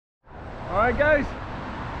Alright guys,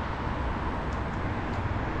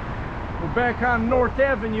 we're back on North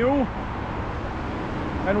Avenue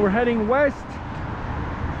and we're heading west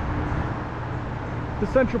to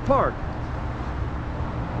Central Park.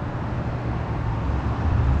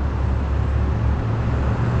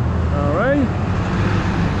 Alright,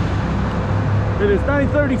 it is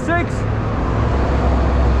 9:36,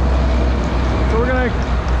 so we're gonna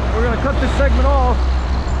cut this segment off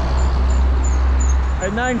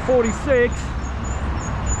at 9:46,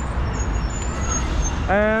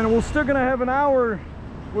 and we're still gonna have an hour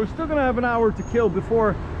to kill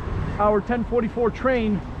before our 10:44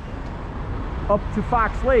 train up to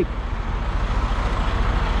Fox Lake.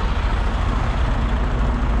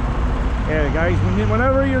 Yeah guys,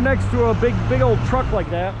 whenever you're next to a big old truck like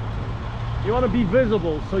that, you want to be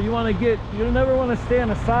visible, so you never want to stay on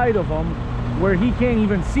the side of him where he can't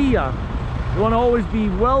even see you. You want to always be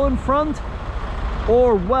well in front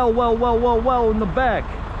or well in the back.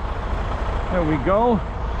 There we go.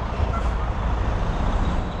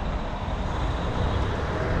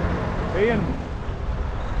 Okay, and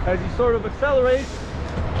as he sort of accelerates,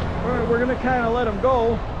 we're gonna kind of let him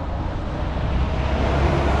go.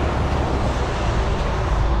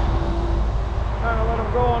 Kind of let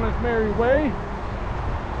him go on his merry way.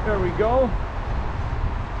 There we go.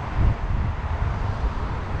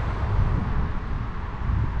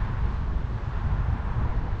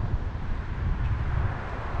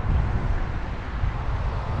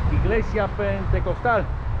 Iglesia Pentecostal.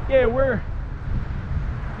 Yeah,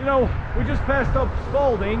 we just passed up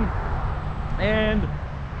Spalding, and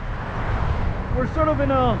we're sort of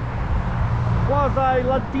in a quasi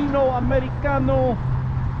Latino Americano,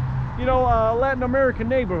 Latin American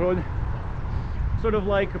neighborhood, sort of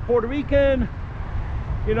like Puerto Rican,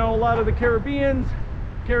 a lot of the Caribbean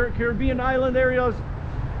island areas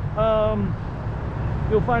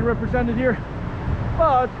you'll find represented here,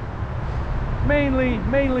 but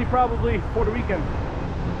mainly probably Puerto Rican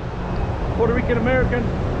American.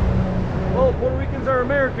 Well, Puerto Ricans are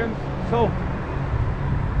Americans, so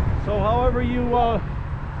however you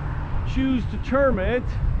choose to term it.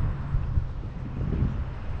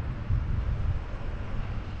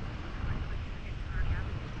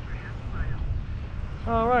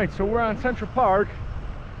 All right, so we're on Central Park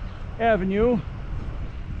Avenue.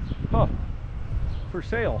 For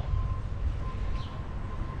sale.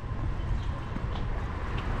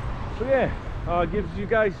 So yeah, gives you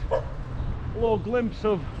guys a little glimpse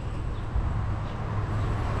of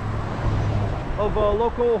a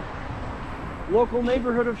local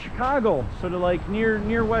neighborhood of Chicago, sort of like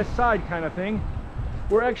near West Side kind of thing.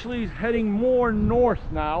 We're actually heading more north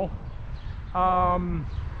now.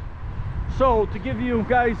 So to give you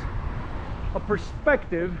guys a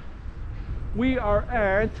perspective, we are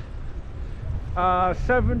at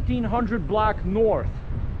 1700 block north,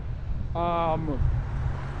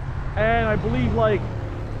 and I believe like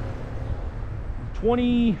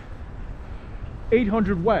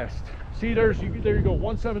 2800 west. See, there you go,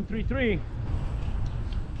 1733,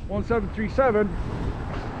 1737.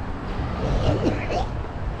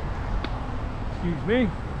 Excuse me.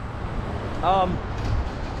 So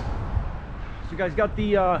you guys got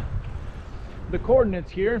the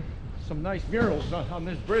coordinates here. Some nice murals on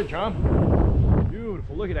this bridge, huh?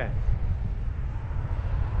 Beautiful. Look at that.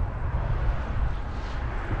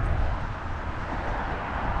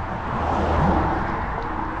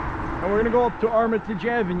 And we're gonna go up to Armitage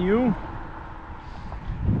Avenue.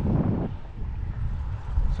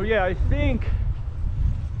 So yeah, I think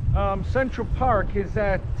Central Park is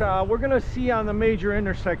at, we're gonna see on the major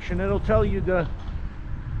intersection, it'll tell you the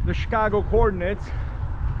Chicago coordinates,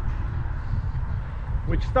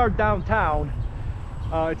 which start downtown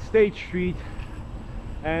at State Street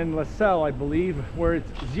and LaSalle, I believe, where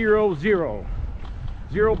it's 0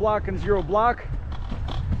 block and 0 block.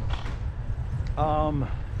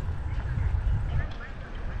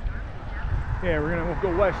 Yeah, we'll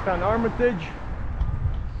go west on Armitage.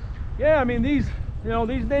 Yeah, I mean, these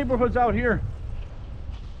neighborhoods out here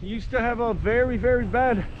used to have a very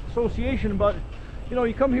bad association, but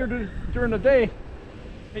you come here during the day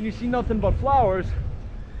and you see nothing but flowers,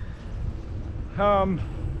 and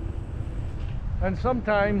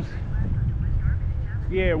sometimes,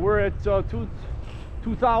 yeah, we're at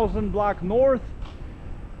 2000 block north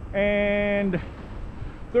and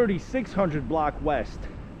 3600 block west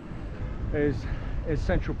is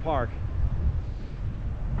Central Park.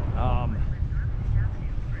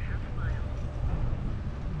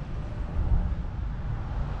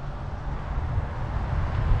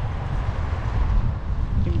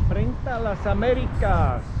 Imprenta Las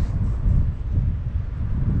Américas.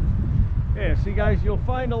 Yeah, See guys, you'll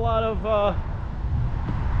find a lot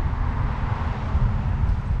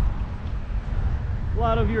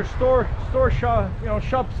of your store shop, you know,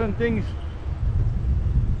 shops and things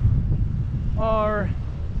are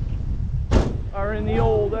in the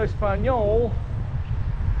old Espanol.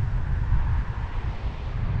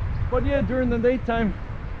 But yeah, during the daytime,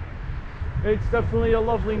 it's definitely a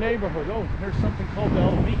lovely neighborhood. Oh, there's something called the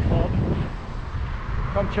LV Club.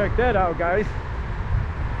 Come check that out, guys.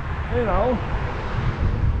 You know.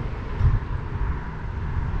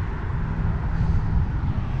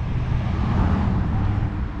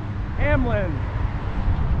 Hamlin.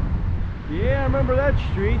 Yeah, I remember that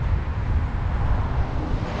street.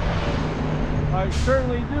 I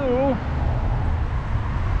certainly do.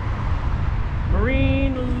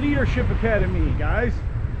 Marine Leadership Academy, guys.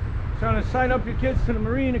 Trying to sign up your kids to the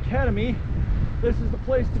Marine Academy, this is the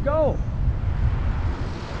place to go.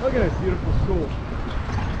 Look at this beautiful school.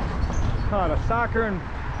 Kind of soccer and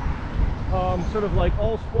sort of like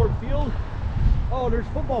all sport field. Oh, there's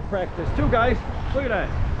football practice too, guys. Look at that.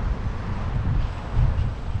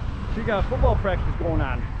 So you got football practice going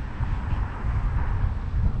on.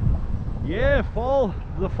 Yeah,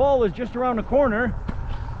 the fall is just around the corner.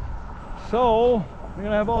 So you're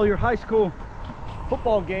gonna have all your high school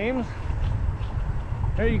football games.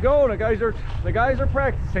 There you go. The guys are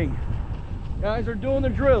practicing. Guys are doing the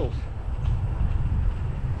drills.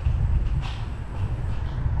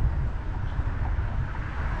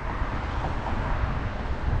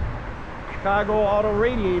 Chicago Auto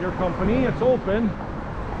Radiator Company. It's open.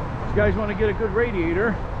 If you guys want to get a good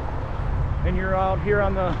radiator and you're out here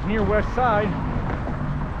on the near west side,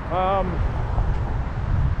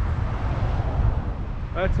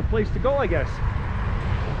 that's the place to go, I guess.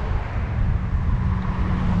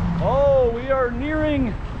 Oh, we are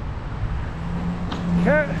nearing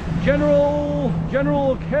General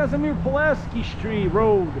Casimir Pulaski Street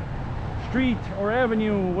or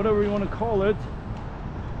avenue, whatever you want to call it.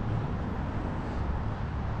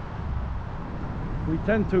 We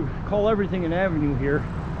tend to call everything an avenue here.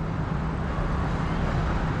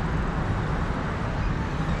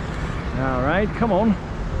 All right, come on.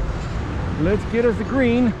 Let's get us a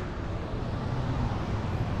green.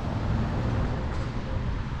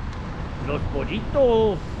 Los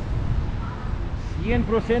pollitos,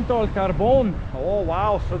 100% al carbón. Oh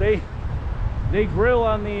wow! So they grill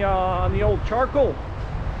on the old charcoal.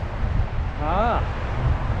 Ah,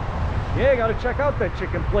 yeah, gotta check out that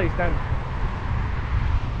chicken place then.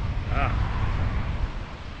 Ah,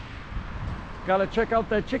 gotta check out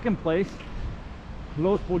that chicken place.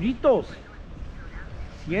 Los pollitos,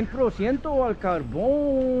 100% al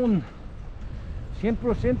carbón.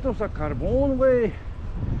 100% al carbón, güey.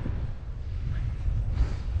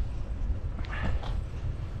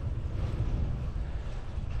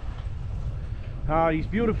 These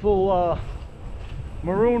beautiful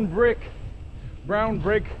maroon brick, brown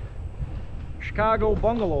brick Chicago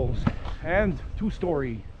bungalows, and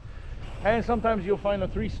 2-story, and sometimes you'll find a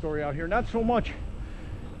 3-story out here. Not so much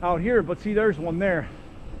out here, but see, there's one there.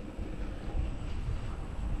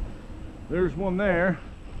 There's one there.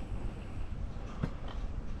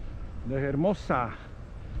 The Hermosa.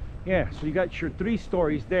 Yeah, so you got your 3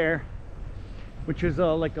 stories there, which is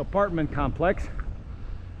like apartment complex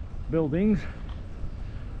buildings.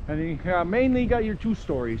 And you mainly got your 2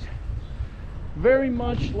 stories. Very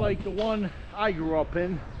much like the one I grew up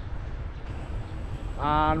in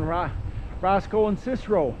on Roscoe and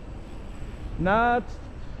Cicero. Not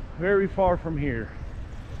very far from here.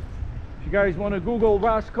 If you guys want to Google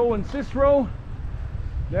Roscoe and Cicero,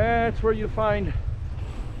 that's where you find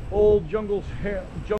old jungle